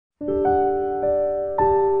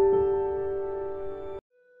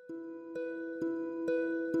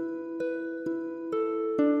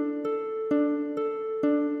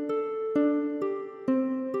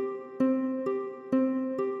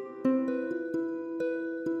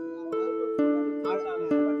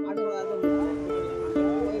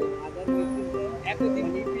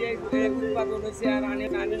লাগবে বেশি আর আনে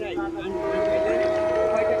নাই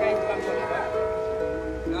কয় টাকা ইনকাম করবে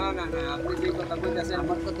না না না আপনি যে কথা বলতেছেন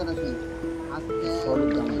আমার কথাটা শুনুন আজকে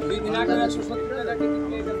 2 দিন আগে 170 টাকা কেজি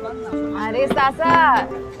পেয়ে গেলাম না আরে চাচা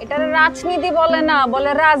এটা রাজনীতি বলে না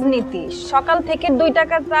বলে রাজনীতি সকাল থেকে 2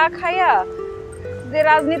 টাকা চা খাইয়া যে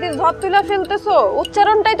রাজনীতির ঝড় তুলে ফেলতেছো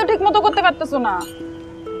উচ্চারণটাই তো ঠিকমতো করতে পারতেছো না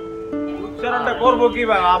উচ্চারণটা করব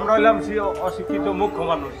কিভাবে আমরা হইলাম অশিক্ষিত মূর্খ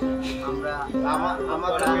মানুষ আমরা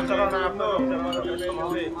আমাদের উচ্চারণ আপনার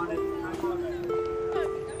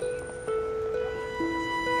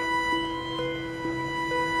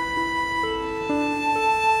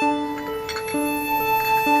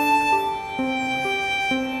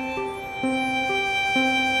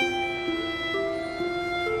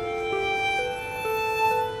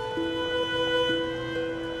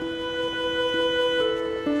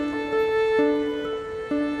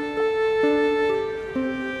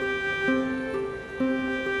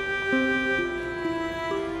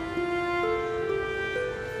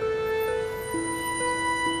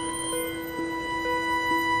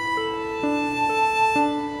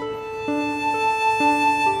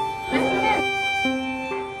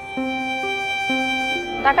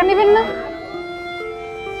টাকা নেবেন না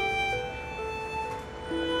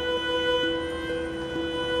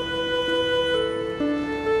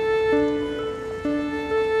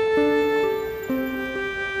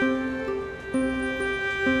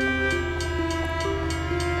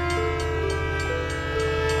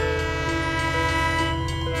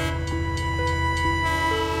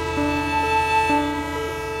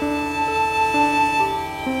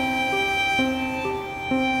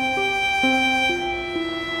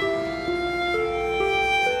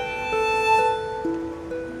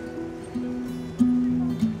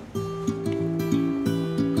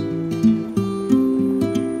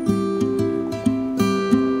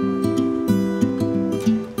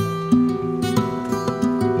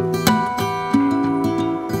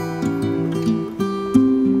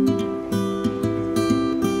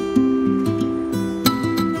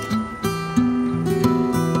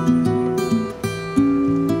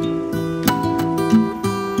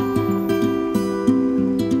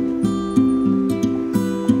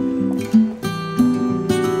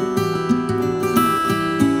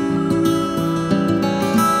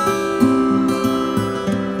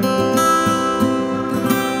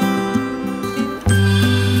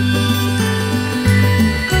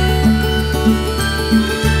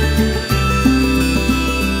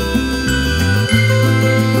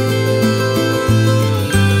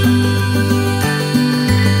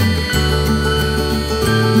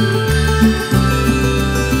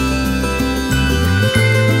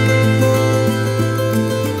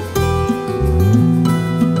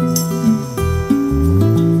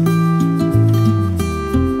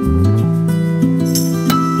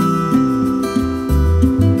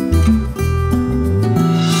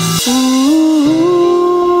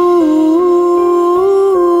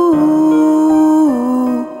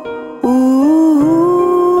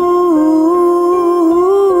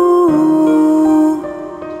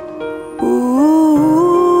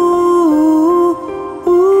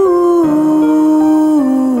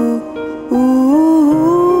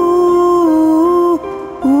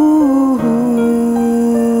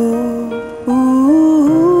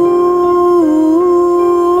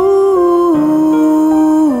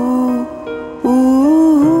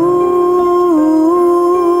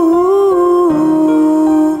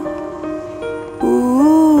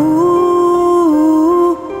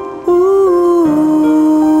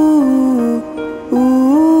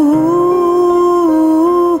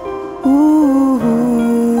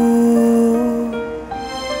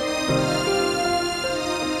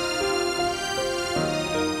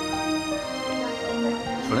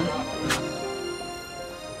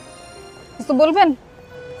কিছু বলবেন?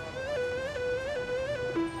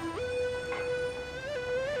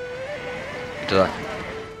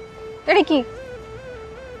 এটা কি?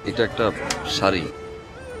 এটা একটা শাড়ি,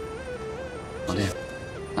 মানে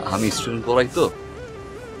আমি স্টুডেন্ট পড়াই তো,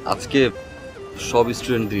 আজকে সব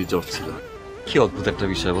স্টুডেন্টদেরই জব ছিল। কি অদ্ভুত একটা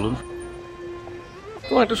বিষয় বলুন।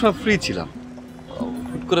 তো একটা সময় ফ্রি ছিলাম,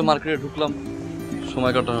 হুট করে মার্কেটে ঢুকলাম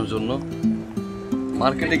সময় কাটানোর জন্য।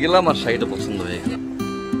 মার্কেটে গেলাম আর শাড়িটা পছন্দ হয়ে গেল।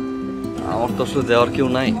 আমার তো আসলে দেওয়ার কেউ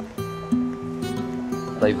নাই,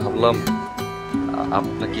 তাই ভাবলাম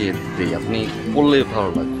আপনাকে দিই, আপনি পরলে ভালো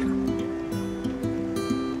লাগবে।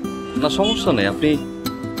 না সমস্যা নেই, আপনি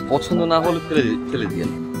পছন্দ না হলে ফেলে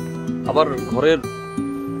দিয়েন। আবার ঘরের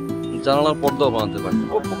জানালার পর্দাও বানাতে পারেন,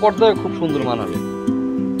 পর্দায় খুব সুন্দর মানাবে।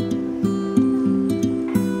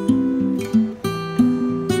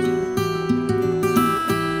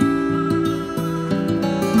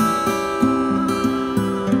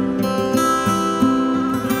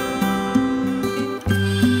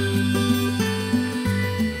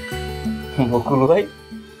 বকুল ভাই,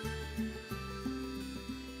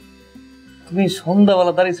 তুমি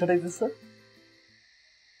সন্ধ্যাবেলা দাঁড়িয়ে ছাটাইতেছ?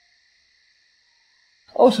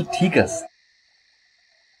 অবশ্য ঠিক আছে,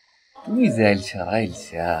 তুমি যে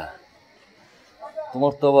আইলছা,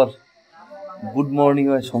 তোমার তো আবার গুড মর্নিং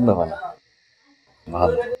হয় সন্ধ্যাবেলা।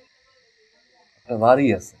 ভালো, একটা বাড়ি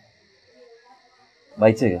আছে,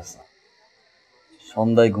 বাইচে গেছে।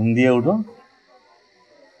 সন্ধ্যায় ঘুম দিয়ে উঠো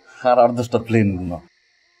আর 8-10টা প্লেন ঘুমা।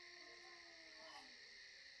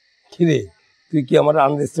 কিরে, তুই কি আমার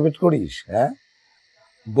আন্ডারস্টিমেট করিস? হ্যাঁ,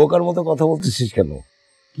 বোকার মতো কথা বলতেছিস কেন?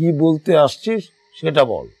 কি বলতে আসছিস সেটা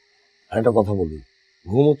বল। আর একটা কথা বলি,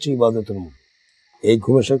 ঘুম হচ্ছে ইবাদতের মতো, এই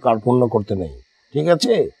ঘুমের সঙ্গে কার্পণ্য করতে নেই, ঠিক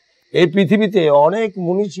আছে? এই পৃথিবীতে অনেক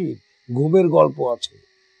মনীষীর ঘুমের গল্প আছে,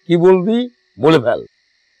 কি বলবি বলে ফেল।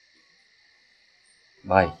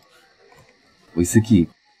 ভাই হইছে কি,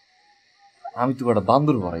 আমি তো একটা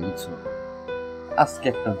বান্দর ভরাই, বুঝছো? আজকে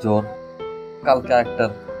একটা জ্বর, কালকে একটা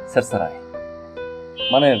সেরসারায়,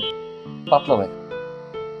 মানে পাতলা ভাই।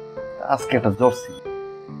 আজকে একটা জ্বর ছিল,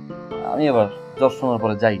 আমি আবার জ্বর শোনার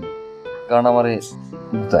পরে যাইনি, কারণ আমারে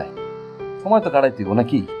বুঝায় সময় তো কাটাই দিব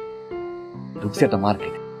নাকি। ঢুকছি একটা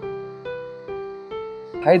মার্কেটে,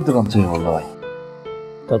 শাড়ির দোকান চলে বললো ভাই।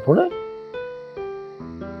 তারপরে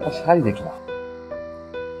শাড়ি দেখলাম,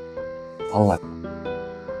 ভালো লাগলো,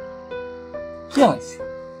 কি হয়েছে?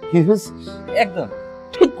 কি হয়েছে? একদম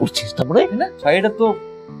ঠিক করছিস। তারপরে না, শাড়িটা তো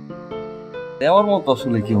দেওয়ার মতো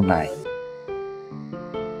আসলে কেউ নাই,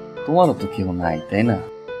 তোমারও তো কেউ নাই, তাই না?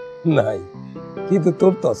 নাই, কিন্তু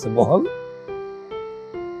তোর তো আছে, বল।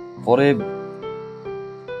 পরে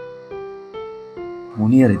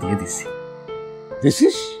মুনিয়ারে দিয়ে দিছি।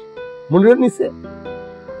 দিছিস? মনির নিছে?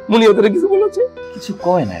 মনি ওদের কিছু বলেছে? কিছু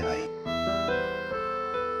কয় নাই ভাই,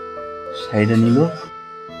 শাড়িটা নিল,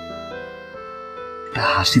 একটা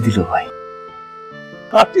হাসি দিল ভাই।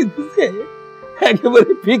 হাসি দিছে?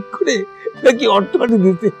 একেবারে ঠিক করে নাকি অট্ট হাসি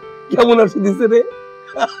দিছে? কেমন হাসি দিছে রে?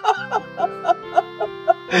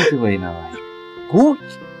 বলতে পারি না ভাই। গুড,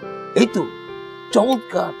 এই তো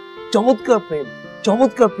চমৎকার, চমৎকার প্রেম,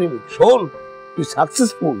 চমৎকার প্রেমিক। শোন, তুই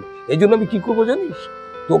সাকসেসফুল, এই জন্য আমি কি করবো জানিস?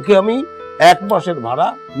 তোকে আমি 1 মাসের ভাড়া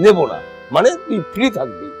নেব না, মানে তুই ফ্রি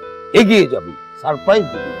থাকবি, এগিয়ে যাবি, সারপ্রাইজ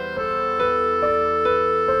দিবি।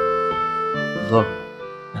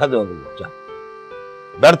 হ্যাঁ, যা,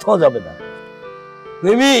 ব্যর্থ যাবে না।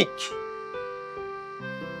 প্রেমিক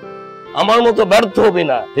আমার মতো ব্যর্থ হবে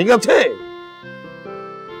না, ঠিক আছে?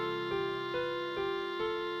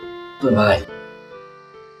 তো ভাই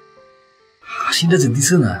হাসিটা যে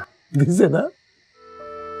দিছে না, দিছে না?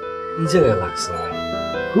 এই জায়গায় লাগছে।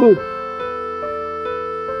 খুব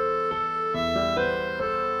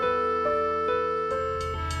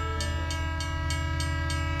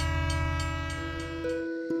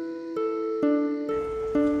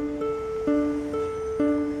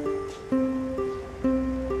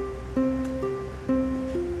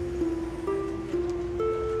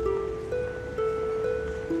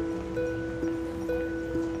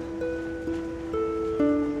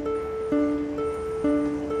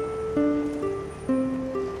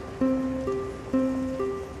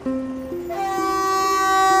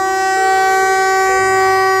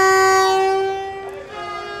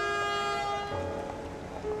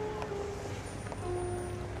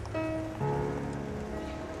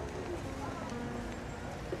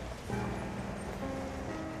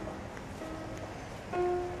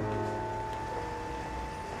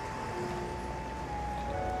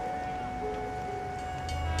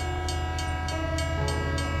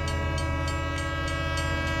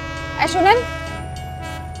শুনেন,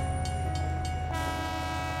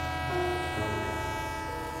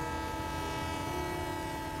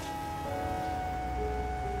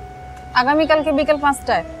 আগামীকালকে বিকেল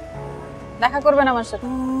 5টায় দেখা করবেন আমার সাথে।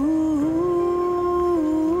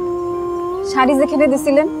 শাড়ি যেখানে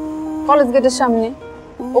দিছিলেন কলেজ গেটের সামনে,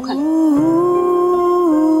 ওখানে।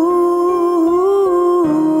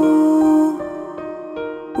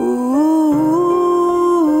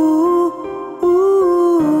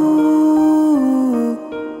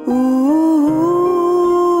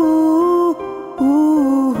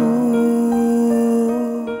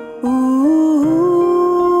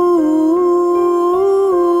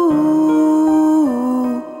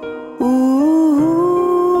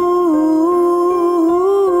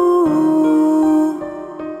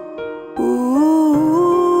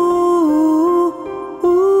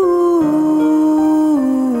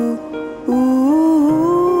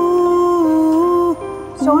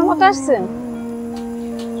 আসছেন,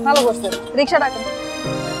 ভালো করছেন। রিক্সা ডাকেন।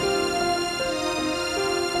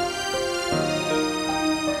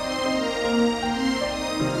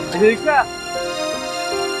 রিক্সা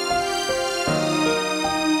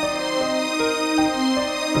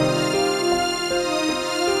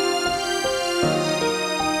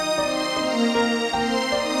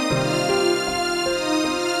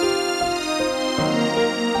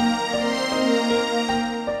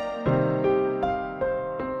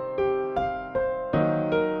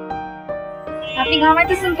আপনি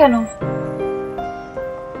ঘামাইতেছেন কেন?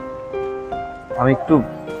 আমি একটু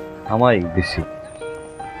আমাই বেশি।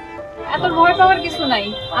 এত ভয় পাওয়ার কিছু নাই,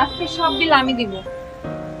 আজকে সব বিল আমি দিব।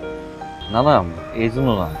 না না, এই জন্য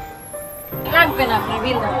না। লাগবে না আপনার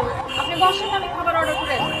বিল, আপনি বসেন, আমি খাবার অর্ডার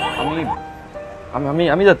করে আসি। আমি আমি আমি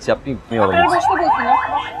আমি যাচ্ছি, আপনি আপনার বসতে বলছি না।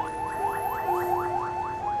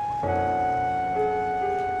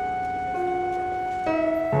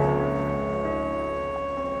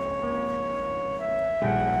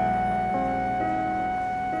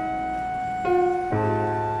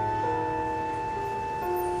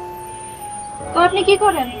 তো আপনি কি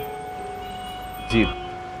করেন? জি,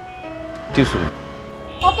 টিউশন।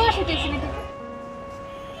 কত আসে টিউশনি থেকে?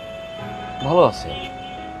 ভালো আছে,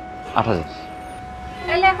 ৮,০০০।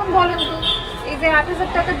 তাহলে এখন বলেন তো, এই যে ৮,০০০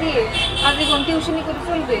 টাকা দিয়ে আজীবন টিউশনি করে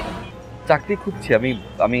চলবে? চাকরি খুঁজছি,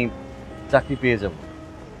 আমি চাকরি পেয়ে যাব।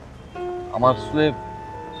 আমার আসলে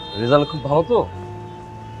রেজাল্ট খুব ভালো, তো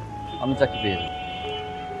আমি চাকরি পেয়ে যাব।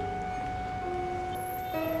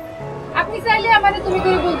 আপনি চাইলে আমারে তুমি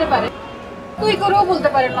করে বলতে পারেন, তুই করেও বলতে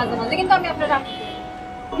পারেন মাঝে মাঝে, কিন্তু আমি আপনার রাখবো,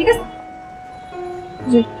 ঠিক আছে?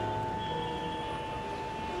 জি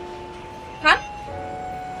হ্যাঁ।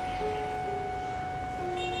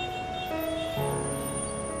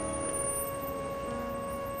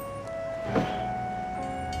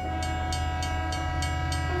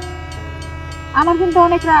 আমার কিন্তু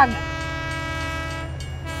অনেক রাগ।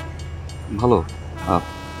 ভালো,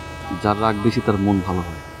 যার রাগ বেশি তার মন ভালো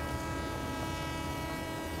হয়।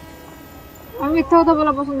 আমি মিথ্যা কথা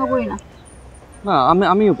বলা পছন্দ করি না। না,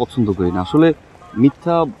 আমিও পছন্দ করি না। আসলে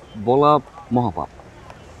মিথ্যা বলা মহাপাপ।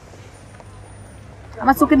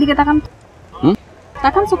 আমার চোখের দিকে তাকান। হুম?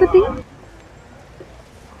 তাকান চোখের দিকে।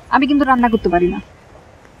 আমি কিন্তু রান্না করতে পারি না।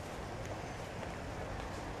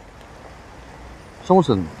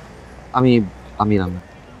 সমস্যা নেই, আমি রান্না।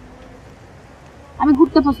 আমি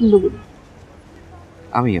ঘুরতে পছন্দ করি।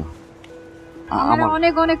 আমিও। আমার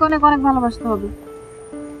অনেক অনেক অনেক অনেক ভালোবাসতে হবে।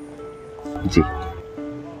 জি,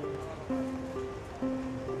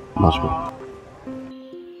 বাসবো।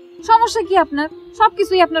 সমস্যা কি আপনার?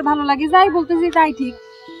 সবকিছুই আপনার ভালো লাগে, যাই বলতেছি তাই ঠিক।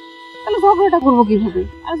 তাহলে ঝগড়াটা করবো কিভাবে?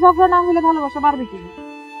 আর ঝগড়া না হলে ভালোবাসা বাড়বে কিভাবে?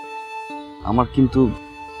 আমার কিন্তু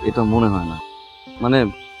এটা মনে হয় না। মানে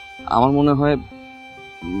আমার মনে হয়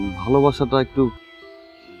ভালোবাসাটা একটু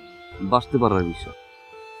বাঁচতে পারার বিষয়।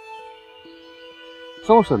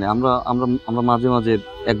 সমস্যা নেই, আমরা আমরা আমরা মাঝে মাঝে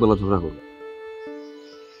একবেলা ঝগড়া করি।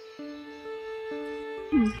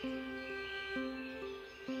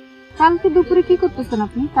 কালকে দুপুরে কি করতেছেন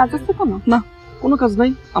আপনি? কাজ আছে কোনো? না, কোনো কাজ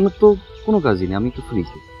নাই, আমার তো কোনো কাজই নেই, আমি তো ফ্রি।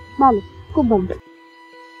 ভালো, খুব ভালো।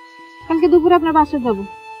 কালকে দুপুরে আপনার বাসায় যাবো।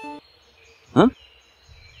 হ্যাঁ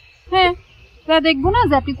হ্যাঁ, তা দেখবো না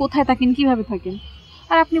যে আপনি কোথায় থাকেন, কিভাবে থাকেন।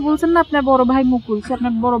 আর আপনি বলছেন না আপনার বড় ভাই মুকুল, সে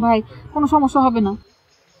আপনার বড় ভাই, কোনো সমস্যা হবে না।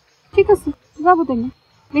 ঠিক আছে, যাবো তাইলে,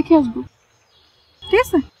 দেখে আসবো। ঠিক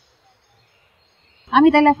আছে, আমি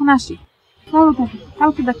তাইলে এখন আসি। ভালো থাকি,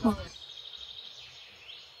 কালকে দেখা হবে।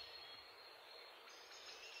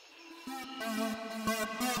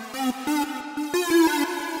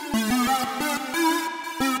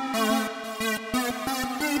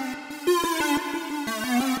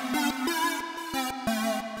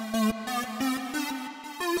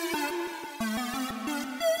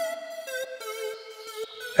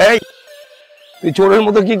 এই তুই চোরের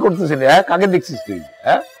মতো কি করতেছিলি? হ্যাঁ, কাকে দেখছিস তুই?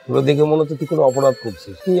 হ্যাঁ, তোরা দেখে মনে হচ্ছে তুই কোনো অপরাধ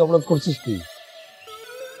করছিস। কি অপরাধ করছিস তুই?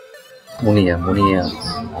 মুনিয়া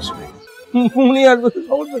আসবে। উনি আসবে তো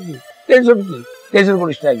সমস্যা কি? টেনশন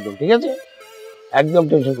করিস না একদম, ঠিক আছে? একদম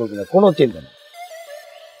টেনশন করবি না, কোনো চিন্তা নেই।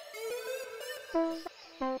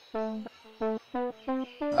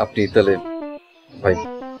 আপনি তাহলে ভাই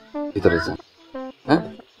ভিতরে যান। হ্যাঁ,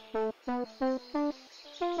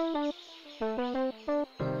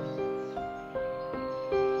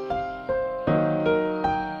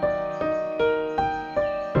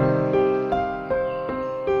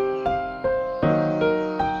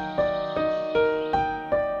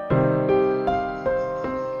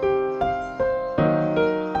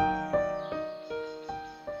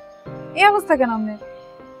 এই অবস্থা কেন আপনার?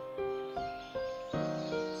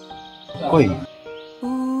 কই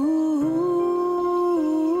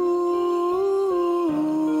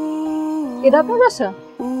এটা আপনার বাসা?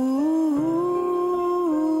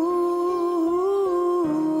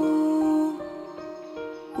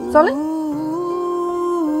 চলে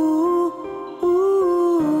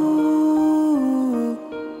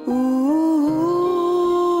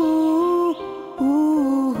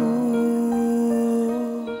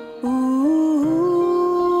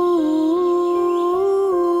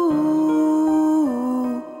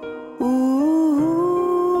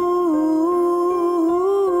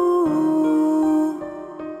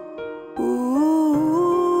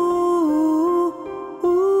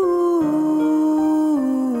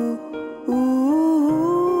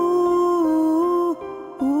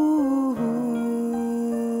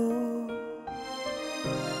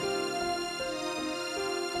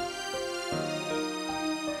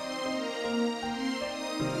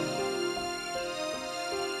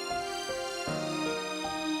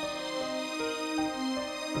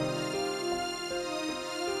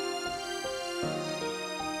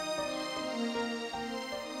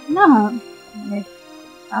না মানে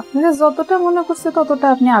আপনারা যতটা মনে করছে ততটা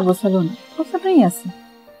আপনি আগোছালো না, গোছানোই আছে,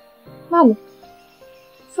 ভালো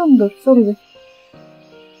সুন্দর চলবে।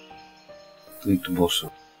 তুমি একটু বসো।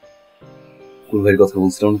 মুকুল ভাইয়ের কথা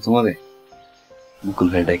বলছিলাম না তোমারে, মুকুল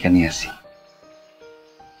ভাই ডাইকা নিয়ে আসি।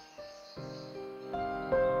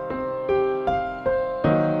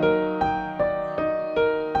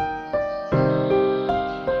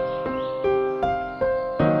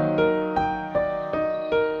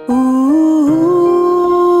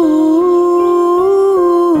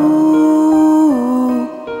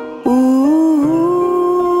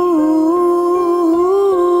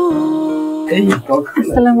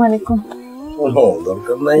 আসসালামু আলাইকুম। শোনো,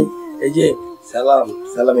 দরকার নাই, এই যে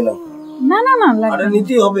সালামি নাও। না না না আরে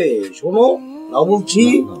নিতে হবে, শোনো না বলছি,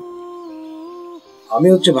 আমি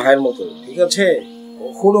হচ্ছে ভাইয়ের মতো, ঠিক আছে?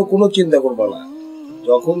 কখনো কোনো চিন্তা করবা না,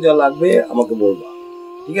 যখন যা লাগবে আমাকে বলবা,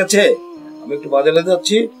 ঠিক আছে? আমি একটু বাজারে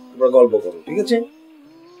যাচ্ছি, তোমরা গল্প করো, ঠিক আছে?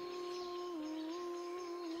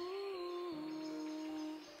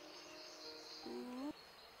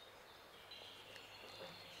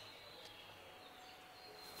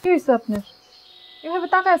 কি হয়েছে আপনার, এভাবে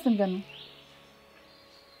তাকায় আছেন কেন?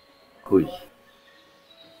 কই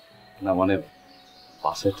না মানে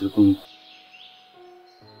বাসায় তো এরকম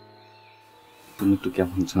তুমি একটু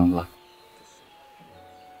কেমন যেন লাগে।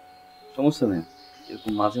 সমস্যা নেই,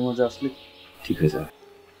 এরকম মাঝে মাঝে আসলে ঠিক হয়ে যাবে।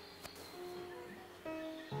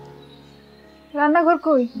 রান্নাঘর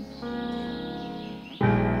কই?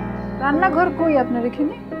 রান্নাঘর কই আপনার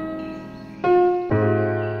এখানে?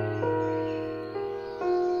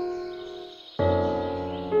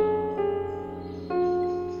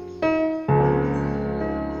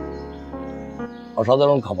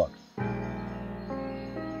 অসাধারণ খাবার,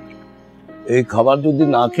 এই খাবার যদি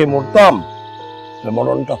না খেয়ে মরতাম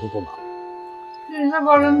মরণটা হতো না।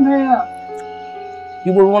 বলেন ভাইয়া, কি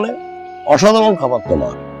বলবো মানে, অসাধারণ খাবার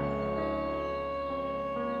তোমার।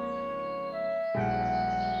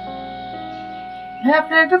 হ্যাঁ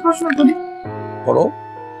আপনার একটা প্রশ্ন করি, করো।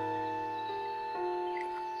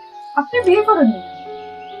 আপনি বিয়ে করেননি?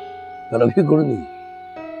 তারা বিয়ে করিনি,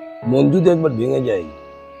 মন যদি একবার ভেঙে যায়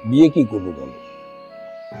বিয়ে কি করবো বলো?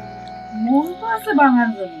 মন তো আছে বাঙার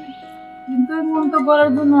জন্য, কিন্তু মন তো করার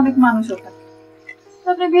জন্য অনেক মানুষও থাকে,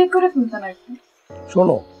 আপনি বিয়ে করে ফেলতেন আর কি।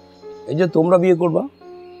 শোনো, এই যে তোমরা বিয়ে করবা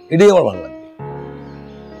এটাই আমার ভালো লাগবে।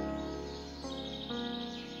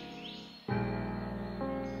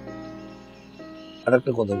 আর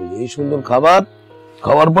একটা কথা বলি, এই সুন্দর খাবার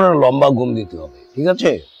খাওয়ার পরে লম্বা ঘুম দিতে হবে, ঠিক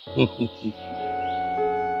আছে?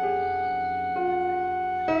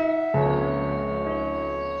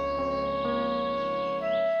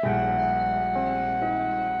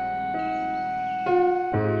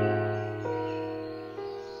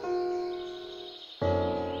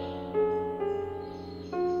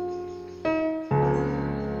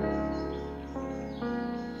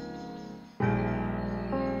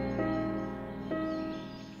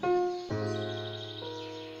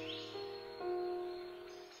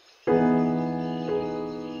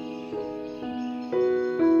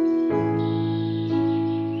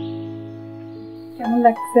 কেমন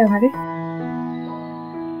লাগছে আমারে?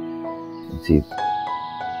 জি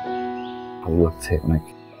ভালো লাগছে অনেক,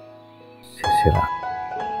 সেরা।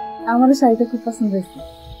 আমারও শাড়িটা খুব পছন্দ হয়েছে,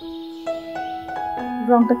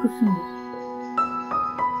 রংটা খুব সুন্দর।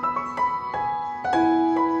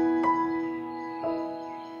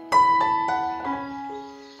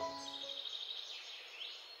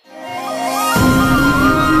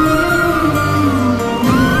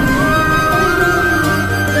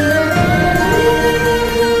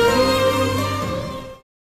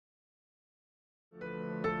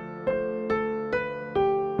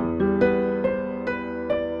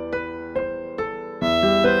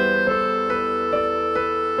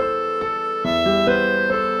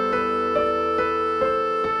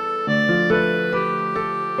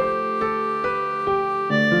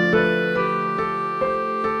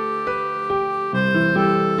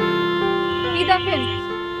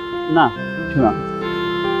 না শোনো,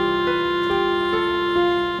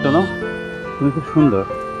 শোনো তুমি খুব সুন্দর।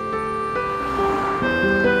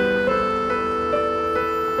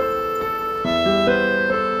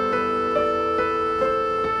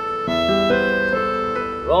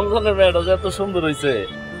 রমজানের মেয়েটা যে এত সুন্দর হয়েছে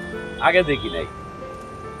আগে দেখি নাই।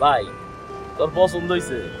 ভাই তোর পছন্দ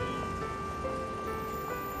হয়েছে?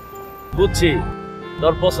 বুঝছি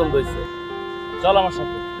তোর পছন্দ হয়েছে, চল আমার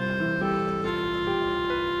সাথে।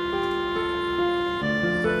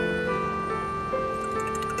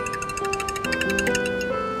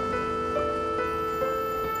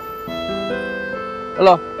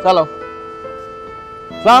 চলো চলো।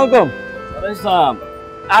 সালাম আলাইকুম। আরে সাম,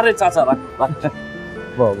 আরে চাচা রাখ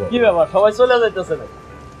কি ব্যাপার সবাই চলে যাইতেছে না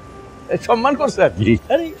সম্মান করছে আর কি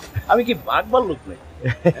আরে আমি কি বাগবার লোক নাই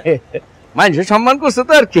মানুষের সম্মান করছে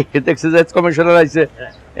তো আর কি দেখছে যে কমিশনার আইছে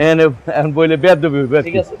এখন বইলে বেয়াদবি হইবে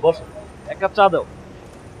ঠিক আছে বসো এক কাপ চা দাও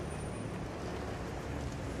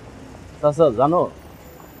চাচা জানো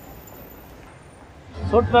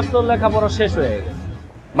ছোট্ট তো লেখাপড়া শেষ হয়ে গেছে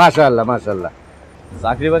মাশাআল্লাহ মাশাআল্লাহ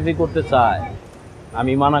চাকরি বাকরি করতে চায়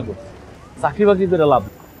আমি মানা করছি চাকরি বাকরি করে লাভ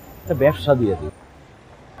একটা ব্যবসা দিয়ে দিই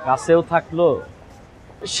কাছেও থাকলো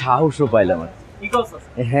সাহসও পাইলাম আর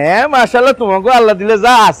হ্যাঁ মাশাআল্লাহ তোমাকে আল্লাহ দিলে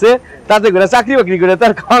যা আছে তাতে করে চাকরি বাকরি করে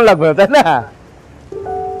তার খাওয়ান লাগবে তাই না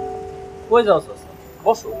কই যাও চাচা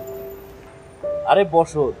বসো আরে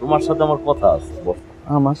বসো তোমার সাথে আমার কথা আছে বসো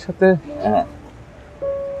আমার সাথে হ্যাঁ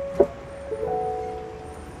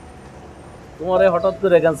তোমারে হঠাৎ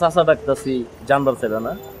করে এখান চাচা ডাকতাছি জানবার ছিল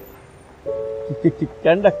না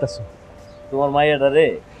কেন ডাকতেছো তোমার মাইয়াটা রে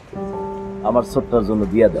আমার ছোট্টার জন্য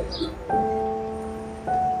দিয়া দাও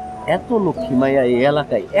এত লক্ষ্মী মাইয়া এই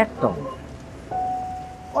এলাকায় একটাও নেই।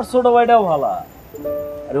 আমার ছোট ভাইটাও ভালো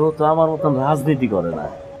আরে ও তো আমার মতন রাজনীতি করে না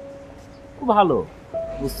খুব ভালো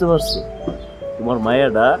বুঝতে পারছো তোমার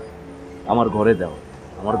মাইয়াটা আমার ঘরে দাও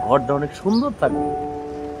আমার ঘরটা অনেক সুন্দর থাকবে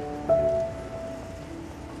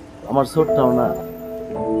আমার ছোটটাও না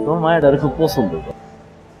তোমার মায়ের খুব পছন্দ করে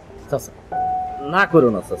চাচা না করো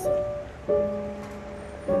না চাচা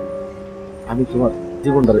আমি তোমার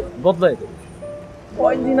জীবনটা বদলাই দেবো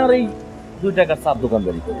কয়েকদিন আর এই 2 টাকার চার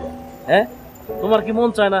দোকানদারি করবো হ্যাঁ তোমার কি মন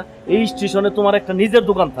চায় না এই স্টেশনে তোমার একটা নিজের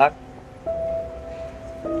দোকান থাক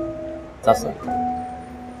চাচা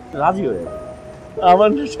রাজি হয়ে আমার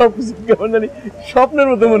সবকিছু কেমন জানি স্বপ্নের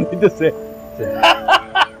মতো মনে হইতেছে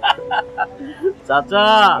চাচা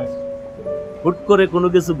হুট করে কোনো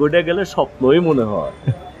কিছু ঘটে গেলে স্বপ্নই মনে হয়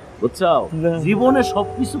বুঝছো জীবনে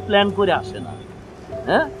সবকিছু প্ল্যান করে আসে না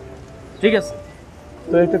হ্যাঁ ঠিক আছে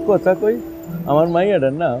তো একটা কথা কই আমার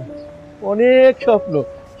মাইয়াটার না অনেক স্বপ্ন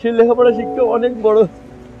সে লেখাপড়া শিখতে অনেক বড়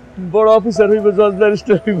বড় অফিসার হইব জজ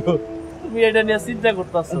ব্যারিস্টার হইব তুমি এটা নিয়ে চিন্তা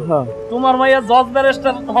করতেছো তোমার মাইয়া জজ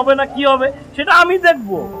ব্যারিস্টার হবে না কি হবে সেটা আমি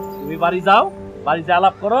দেখবো তুমি বাড়ি যাও বাড়িতে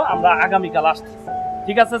আলাপ করো আমরা আগামীকাল আসছি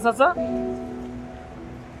ঠিক আছে চাচা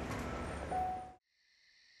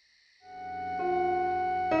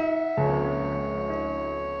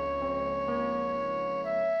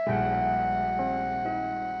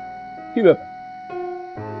কি ব্যাপার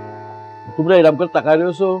তোমরা এরকম করে তাকায়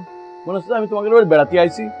রয়েছো মনে হচ্ছে আমি তোমাকে বাড়ি বেড়াতে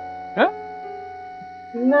আইছি হ্যাঁ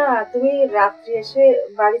না তুমি রাত্রি এসে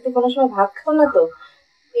বাড়িতে কোনো সময় ভাত খাও না তো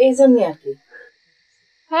এই জন্য আর কি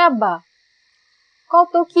হ্যাঁ আব্বা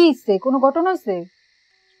কত কি হইছে কোনো ঘটনা হইছে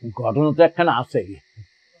ঘটনা তো একখানা আছে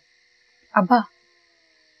আব্বা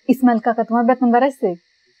ইসমাইল কাকা তোমার বেতন বাড়াইছে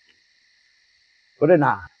ওরে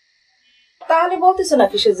না তাহলে বলতেছো না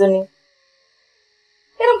কিসের জন্য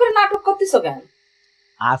এরকম করে নাটক করতেছো কেন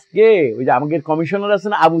আজকে ওই যে আমাদের কমিশনার আছে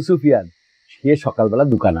না আবু সুফিয়ান সে সকালবেলা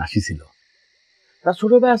দোকানে আসিছিল তার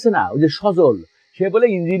ছোট ভাই আছে না ওই যে সজল সে বলে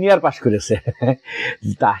ইঞ্জিনিয়ার পাশ করেছে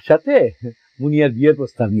তার সাথে মুনিয়ার বিয়ের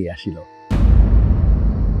প্রস্তাব নিয়ে আসিল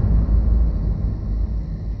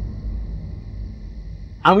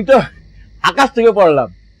আমি তো আকাশ থেকে পড়লাম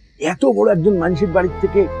এত বড় একজন মানুষের বাড়ির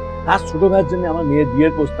থেকে তার ছোট ভাইয়ের জন্য আমার মেয়ের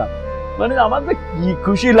বিয়ের প্রস্তাব মানে আমার তো কি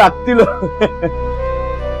খুশি লাগছিল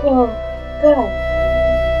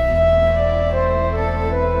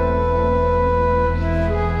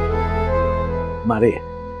মারে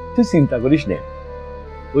তুই চিন্তা করিস না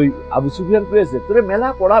ওই আবু সুফিয়ান করেছে তোরে মেলা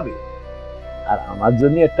পড়াবে আর আমার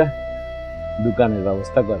জন্য একটা দোকানের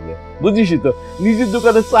ব্যবস্থা করবে বুঝিস তো নিজের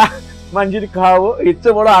দোকানে চা মানুষের খাওয়াবো ইচ্ছে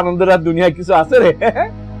বড় আনন্দের আর দুনিয়ায় কিছু আছে রে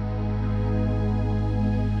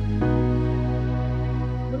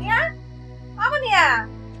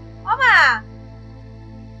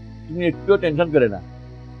তুমি একটু টেনশন করে না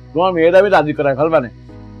তোমার মেয়ের আমি রাজি করাই ফেলবা না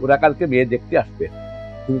ওরা কালকে মেয়ে দেখতে আসবে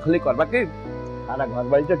তুমি খালি করবা কি সারা ঘর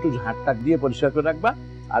বাড়িটা একটু ঝাঁট টাক দিয়ে পরিষ্কার করে রাখবা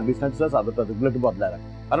আর বিছানা চাদর টাদরগুলো একটু বদলায়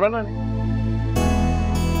রাখবা পারবা না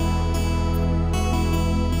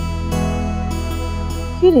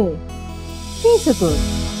কি রে কি হয়েছে তোর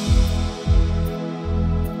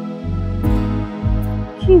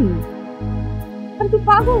কি আর তুই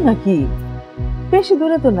পাগল নাকি বেশি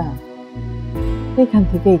দূরে তো না এখান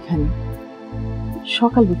থেকে এখানে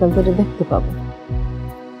সকাল বিকাল ধরে দেখতে পাবো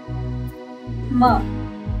মা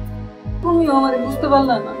তুমিও আমারে বুঝতে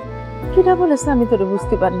পারলা না কিটা বলেছে আমি তোরে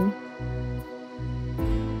বুঝতে পারিনি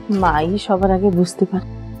মাই সবার আগে বুঝতে পারে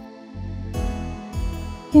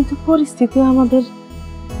কিন্তু পরিস্থিতি আমাদের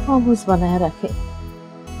অবুঝ বানায় রাখে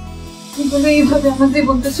এইভাবে আমার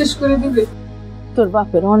জীবনটা শেষ করে দিবে তোর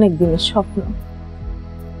বাপের অনেক দিনের স্বপ্ন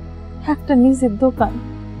একটা নিজের দোকান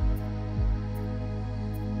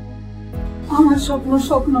আমার স্বপ্ন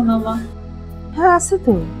স্বপ্ন না মা। হ্যাঁ আছে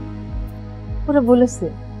তো, ওরা বলেছে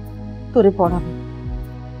তোরে পড়াবে।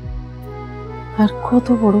 আর কত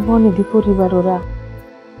বড় বনেদি পরিবার ওরা,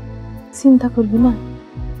 চিন্তা করবি না?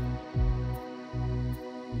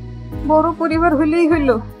 বড় পরিবার হইলেই হইল,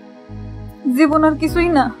 জীবন আর কিছুই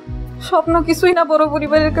না, স্বপ্ন কিছুই না বড়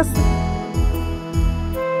পরিবারের কাছে।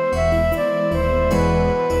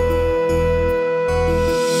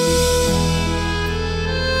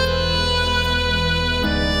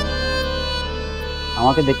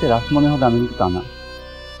 আমাকে দেখতে রাফ মনে হলে আমি কিন্তু তা না।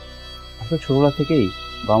 আসলে ছোটবেলা থেকেই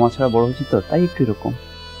বাবা মা ছাড়া বড় হয়েছি তো, তাই একটু এরকম।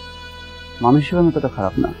 মানুষ হিসেবে আমি ততটা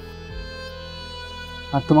খারাপ না।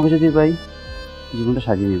 আর তোমাকে যদি পাই, জীবনটা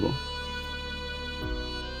সাজিয়ে নিব।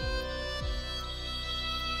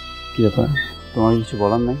 কি ব্যাপার, তোমার কিছু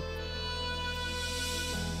বলার নাই?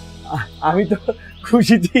 আমি তো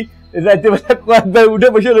খুশিতে রাতে বেলা কয়েকবার উঠে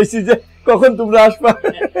বসে রয়েছি যে কখন তোমরা আসবা।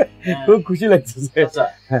 খুব খুশি লাগছে। আচ্ছা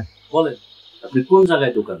হ্যাঁ বলেন, আপনি কোন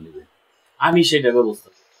জায়গায় দোকান নেবেন? আমি সেটা ব্যবস্থা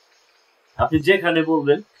করব। আপনি যেখানে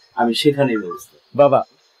বলবেন আমি সেখানেই ব্যবস্থা। বাবা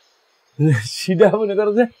সেটা মনে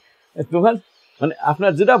করো যে তোমার মানে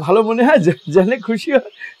আপনার যেটা ভালো মনে হয়, জানে খুশি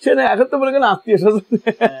হয় সেটা। এখন তো মনে করেন আত্মীয় স্বজন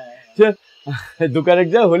দোকানে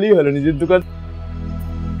যা হলেই হলো, নিজের দোকান।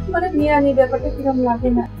 মানে নিরানি ব্যাপারটা কিরকম লাগে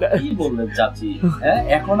না? কি বললেন চাচি? হ্যাঁ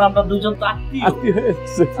এখন আমরা দুজন তো আত্মীয় হয়ে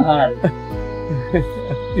যাচ্ছে।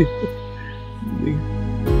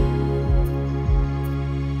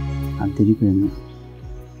 আর দেরি করে নি,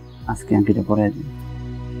 আজকে আংটিটা পরাই দিই।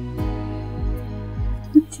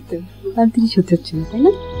 আর দেরি হতে হচ্ছে না, তাই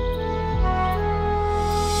না?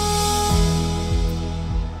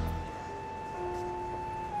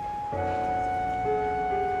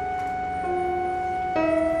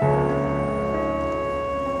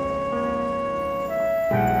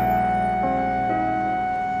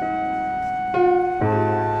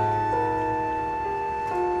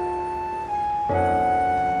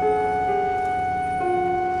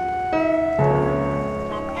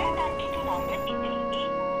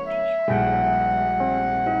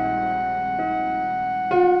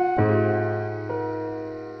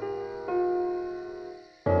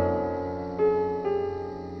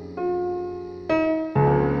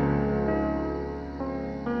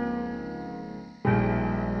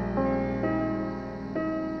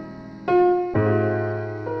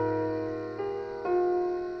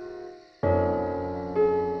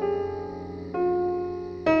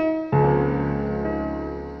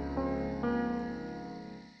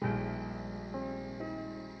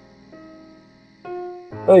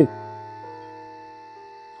 এই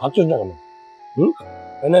হাঁটছিস না কেন?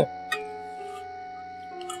 এনে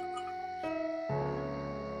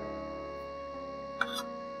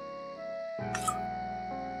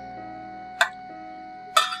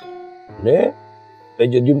নে, এই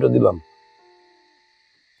যে ডিমটা দিলাম।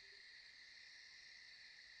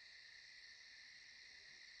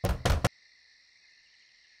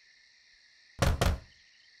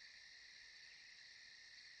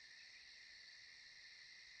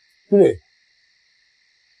 রে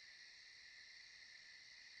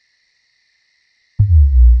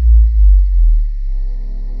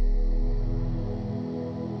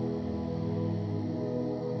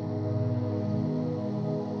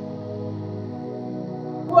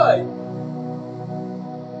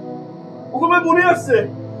ওখানে মনে আসছে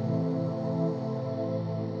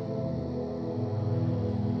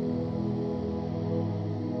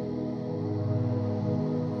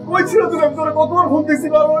কই ছিল তুমি? আমি তোরা কতবার ফোন দিয়েছি,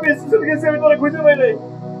 বারবার আমি স্টেশন গেছি, আমি তোরা খুঁজে পাই নাই।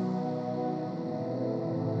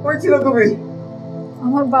 কই ছিল তুমি?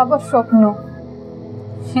 আমার বাবার স্বপ্ন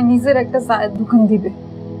সে নিজের একটা চায়ের দোকান দিবে।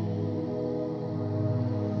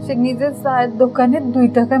 সে নিজের চায়ের দোকানে 2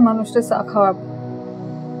 টাকায় মানুষটা চা খাওয়াবে।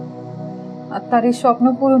 আর তার এই স্বপ্ন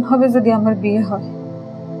পূরণ হবে যদি আমার বিয়ে হয়।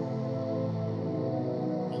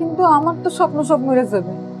 কিন্তু আমার তো স্বপ্ন সব মরে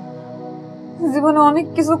যাবে। জীবনে অনেক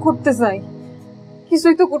কিছু করতে চাই,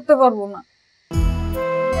 কিছুই তো করতে পারবো না।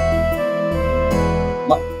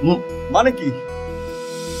 মানে কি?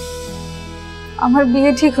 আমার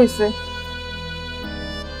বিয়ে ঠিক হয়েছে,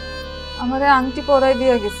 আমারে আংটি পরাই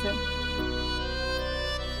দিয়ে গেছে।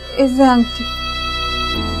 এই যে আংটি,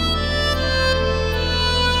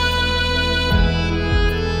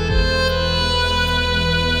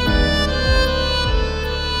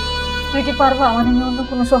 তুই কি পারবা আমার নিয়ে অন্য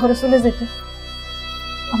কোনো শহরে চলে যেতে?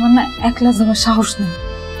 আমার না একলা যাওয়ার সাহস নেই।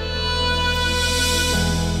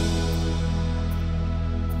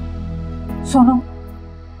 শোনো,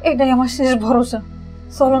 এটাই আমার শেষ ভরসা।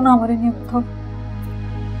 চলো না আমার নিয়ে কোথাও।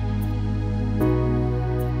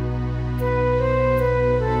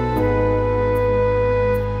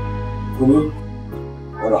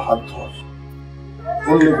 ওরা হাত ধর।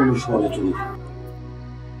 অন্য কোনো শহরে চলে যাই।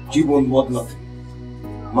 জীবন বদলাতে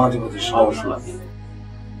মাঝে মাঝে সাহস লাগে,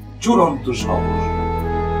 চূড়ান্ত সাহস।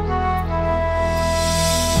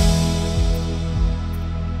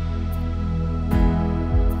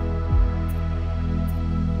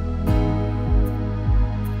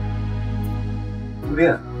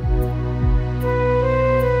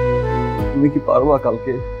 তুমি কি পারবা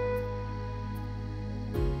কালকে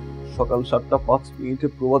সকাল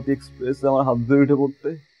 7:05 প্রভাতী এক্সপ্রেসে আমার হাত ধরে উঠে পড়তে?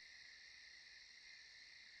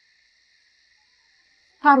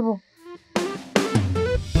 পারবো।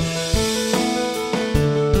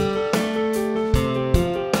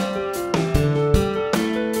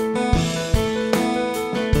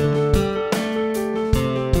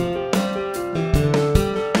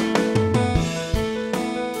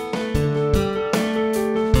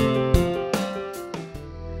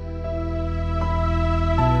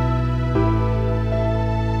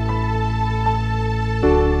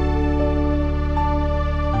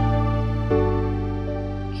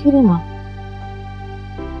 কিরে মা,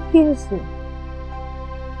 কি হয়েছে?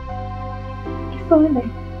 কিছু হয় নাই।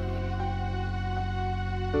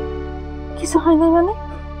 কিছু হয় নাই মানে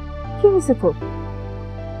কি হয়েছে তোর?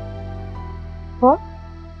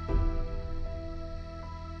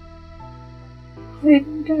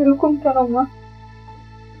 এরকম কেন মা?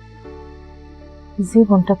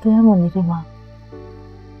 জীবনটা তো এমনই রে মা,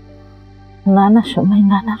 নানা সময়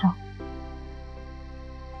নানা রকম।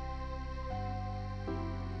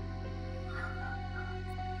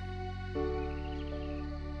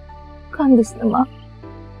 কান্দিস না মা,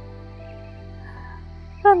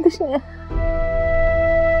 কান্দিস না।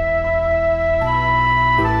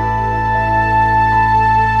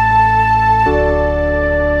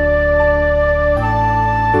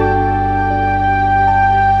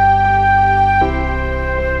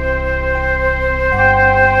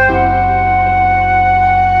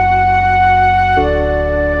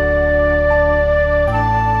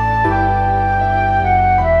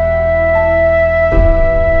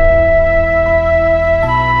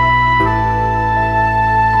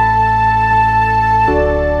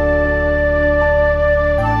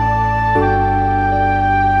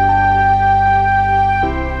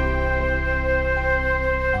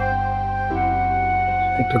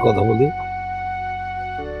 একটা কথা বলি,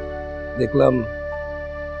 দেখলাম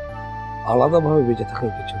আলাদাভাবে বেঁচে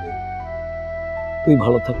থাকার কিছু নেই। তুই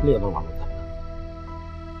ভালো থাকলে আমার ভালো থাকবে,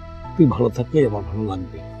 তুই ভালো থাকলে আমার ভালো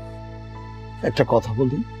লাগবে। একটা কথা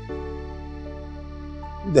বলি,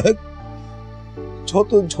 দেখ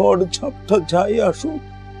যত ঝড় ঝাপটা যাই আসুক,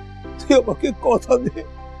 তুই আমাকে কথা দে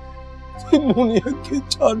তুই মুনিয়াকে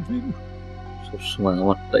ছাড়বি না। সবসময়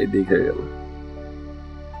আমারটাই দেখে গেল।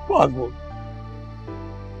 পাগল,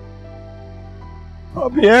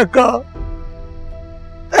 আমি একা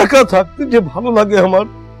একা থাকতে যে ভালো লাগে আমার,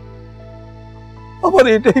 আমার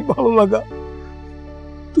এটাই ভালো লাগা।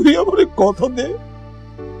 তুই আমার কথা দে,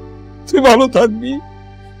 তুই ভালো থাকবি,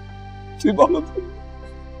 তুই ভালো থাকবি।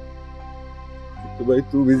 ভাই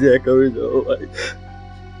তুমি যে একা হয়ে যাও ভাই।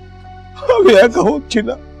 আমি একা হচ্ছি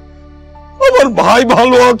না, আমার ভাই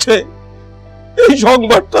ভালো আছে, এই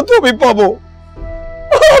সংবাদটা তো আমি পাবো।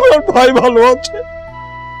 আমার ভাই ভালো আছে,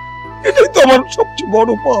 এটাই তো আমার সবচেয়ে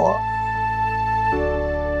বড় পাওয়া।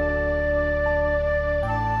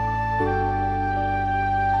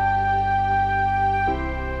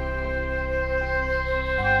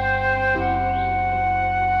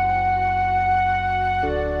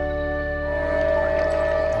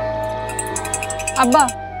 আব্বা,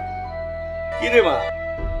 কি রে মা,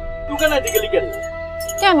 দোকানে গেলি কেন?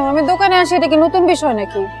 কেন আমি দোকানে আসি, এটা কি নতুন বিষয়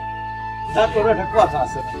নাকি? তারপরে একটা কথা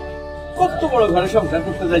আছে, কত বড় ঘরে সংসার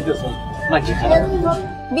করতে যাইতেছ, মাঝে খারাপ।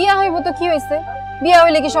 বিয়া হইব তো কি হয়েছে? বিয়া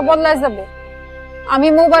হইলে কি সব বদলায় যাবে? আমি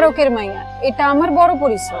মোবারকের মাইয়া, এটা আমার বড়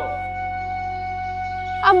পরিচয়।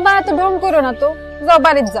 আব্বা এত ঢং করো না তো, যাও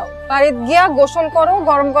বাড়িতে যাও, বাড়িতে গিয়া গোসল করো,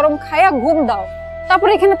 গরম গরম খাইয়া ঘুম দাও, তারপর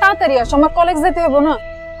এখানে তাড়াতাড়ি আসো, আমার কলেজ যেতে হইব না।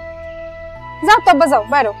 যাও তো আব্বা, যাও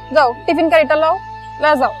বাইরো, যাও টিফিন কারিটা লাও,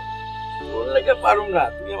 যাও। ওর লাগে পারুম না,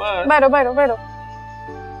 তুমি আমার বাইরো বাইরো বাইরো।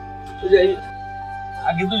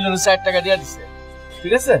 আগে দুজনে 60 টাকা দিয়া দিছে,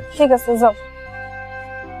 ঠিক আছে? ঠিক আছে, যাও।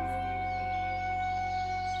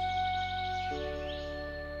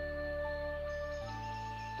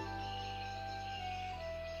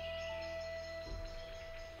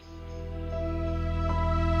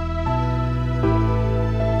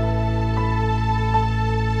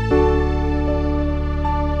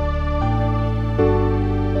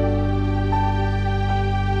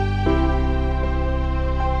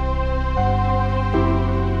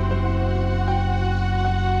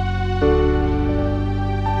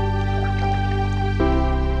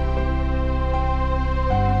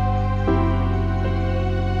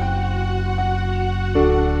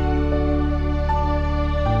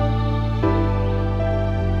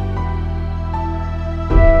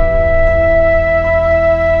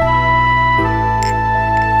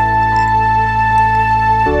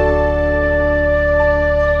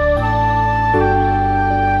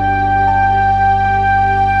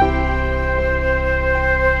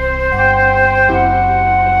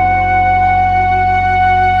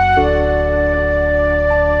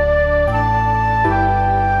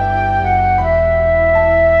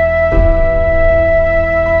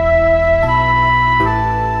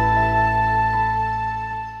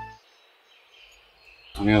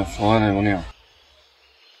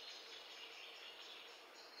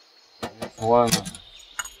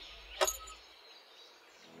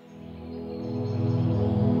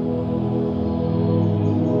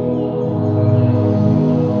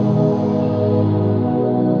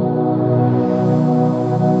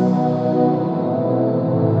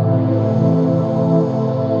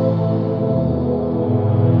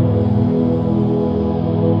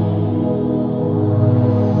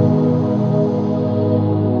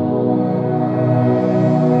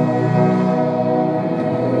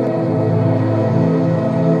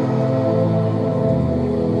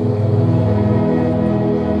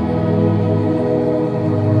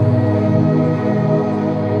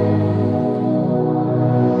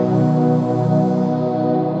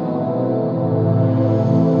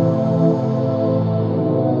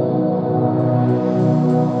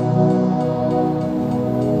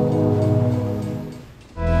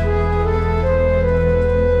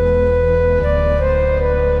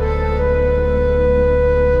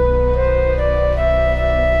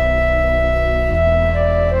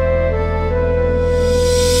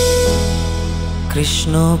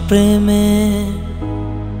 কৃষ্ণ প্রেমে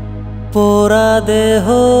পোড়া দেহ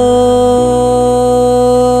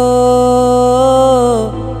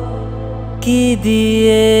কি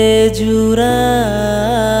দিয়ে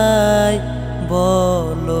জুড়াই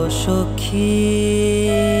বলো সখী,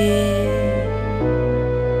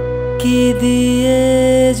 কি দিয়ে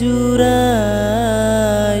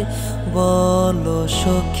জুড়াই বলো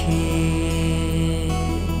সখী।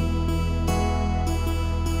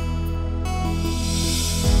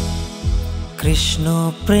 কৃষ্ণ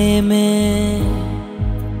প্রেমে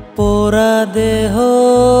পোড়া দেহ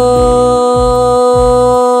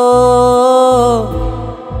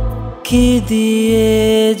কি দিয়ে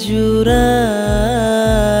জুড়াই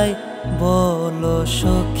বলো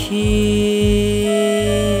সখী,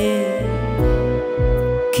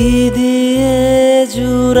 কি দিয়ে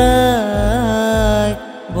জুড়াই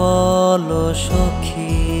বলো সখী।